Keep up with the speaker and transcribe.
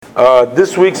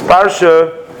This week's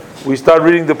parsha, we start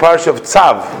reading the parsha of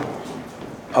Tzav.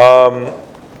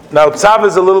 Now, Tzav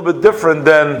is a little bit different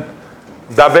than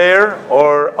Daver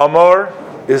or Amor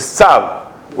is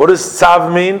Tzav. What does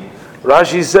Tzav mean?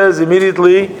 Rashi says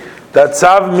immediately that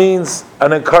Tzav means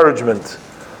an encouragement.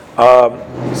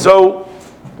 So,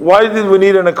 why did we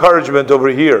need an encouragement over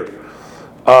here?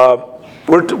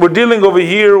 We're dealing over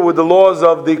here with the laws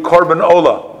of the Korban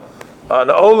Olah. An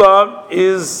Olah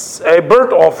is a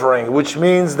burnt offering, which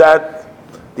means that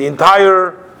the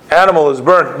entire animal is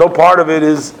burnt. No part of it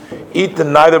is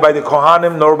eaten, neither by the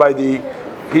Kohanim nor by the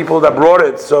people that brought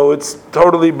it. So it's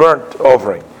totally burnt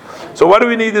offering. So why do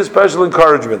we need this special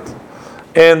encouragement?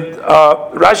 And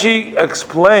Rashi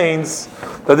explains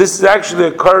that this is actually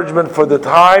encouragement for the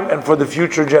time and for the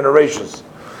future generations.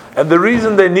 And the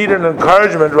reason they need an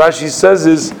encouragement, Rashi says,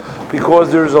 is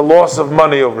because there's a loss of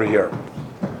money over here.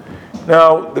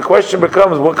 Now, the question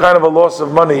becomes, what kind of a loss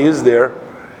of money is there?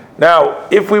 Now,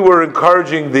 if we were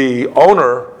encouraging the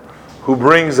owner who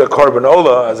brings a Korban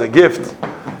Olah as a gift,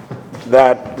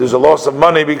 that there's a loss of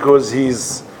money because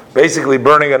he's basically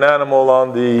burning an animal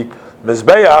on the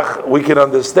Mizbeach, we can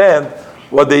understand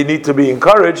what they need to be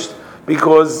encouraged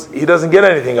because he doesn't get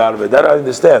anything out of it. That I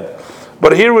understand.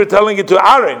 But here we're telling it to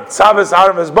Aaron, Tzaves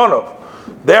Aaron Esbonov.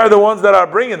 They are the ones that are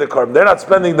bringing the korban. They're not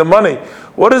spending the money.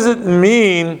 What does it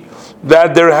mean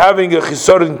that they're having a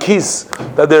chisorin kis,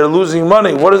 that they're losing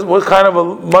money? What kind of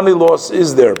a money loss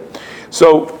is there?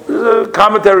 So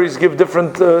commentaries give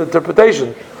different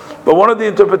interpretation. But one of the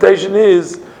interpretation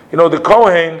is, the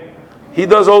Kohen, he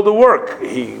does all the work.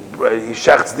 He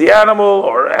shechts the animal,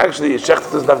 or actually,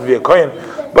 shechts doesn't have to be a Kohen,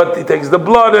 but he takes the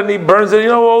blood and he burns it,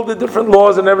 all the different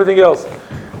laws and everything else.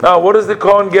 Now, what does the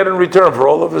Kohen get in return for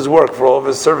all of his work, for all of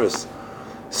his service?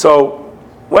 So,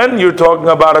 when you're talking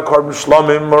about a Korban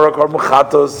Shlomim or a Korban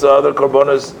Chatos, other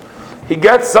Korbanos, he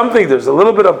gets something. There's a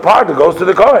little bit of part that goes to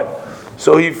the Kohen.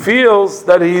 So he feels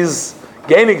that he's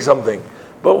gaining something.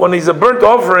 But when he's a burnt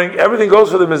offering, everything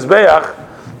goes for the Mizbeach,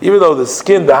 even though the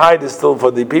skin, the hide is still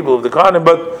for the people of the Kohanim.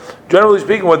 But generally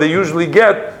speaking, what they usually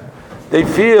get, they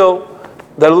feel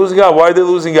they're losing out. Why are they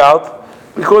losing out?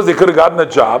 Because they could have gotten a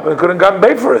job and couldn't gotten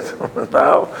paid for it.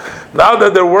 now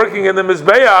that they're working in the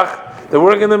Mizbeach, they're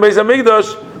working in the Beis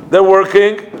HaMikdash, they're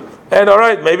working, and all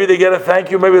right, maybe they get a thank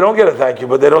you, maybe they don't get a thank you,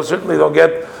 but they certainly don't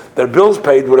get their bills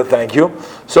paid with a thank you.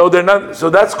 So they're not. So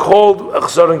that's called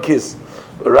Chsorin Kis.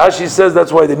 Rashi says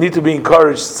that's why they need to be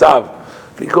encouraged, Tzav,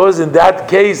 because in that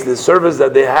case, the service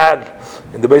that they had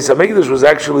in the Beis HaMikdash was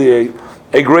actually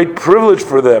a great privilege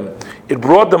for them. It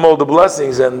brought them all the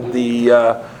blessings, and the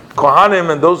Kohanim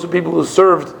and those people who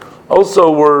served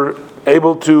also were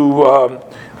able to,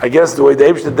 I guess the way the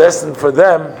Eibshter destined for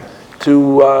them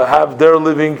to have their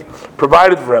living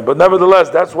provided for them. But nevertheless,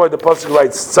 that's why the Pasuk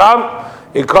writes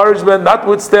Tzav, encouragement,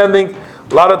 notwithstanding,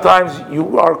 a lot of times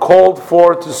you are called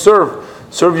for to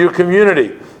serve your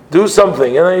community, do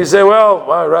something. And then you say, well,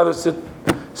 I'd rather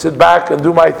sit back and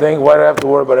do my thing, why do I have to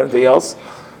worry about anything else?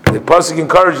 The Pasuk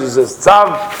encourages us,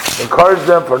 Tzav, encourage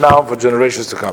them for now and for generations to come.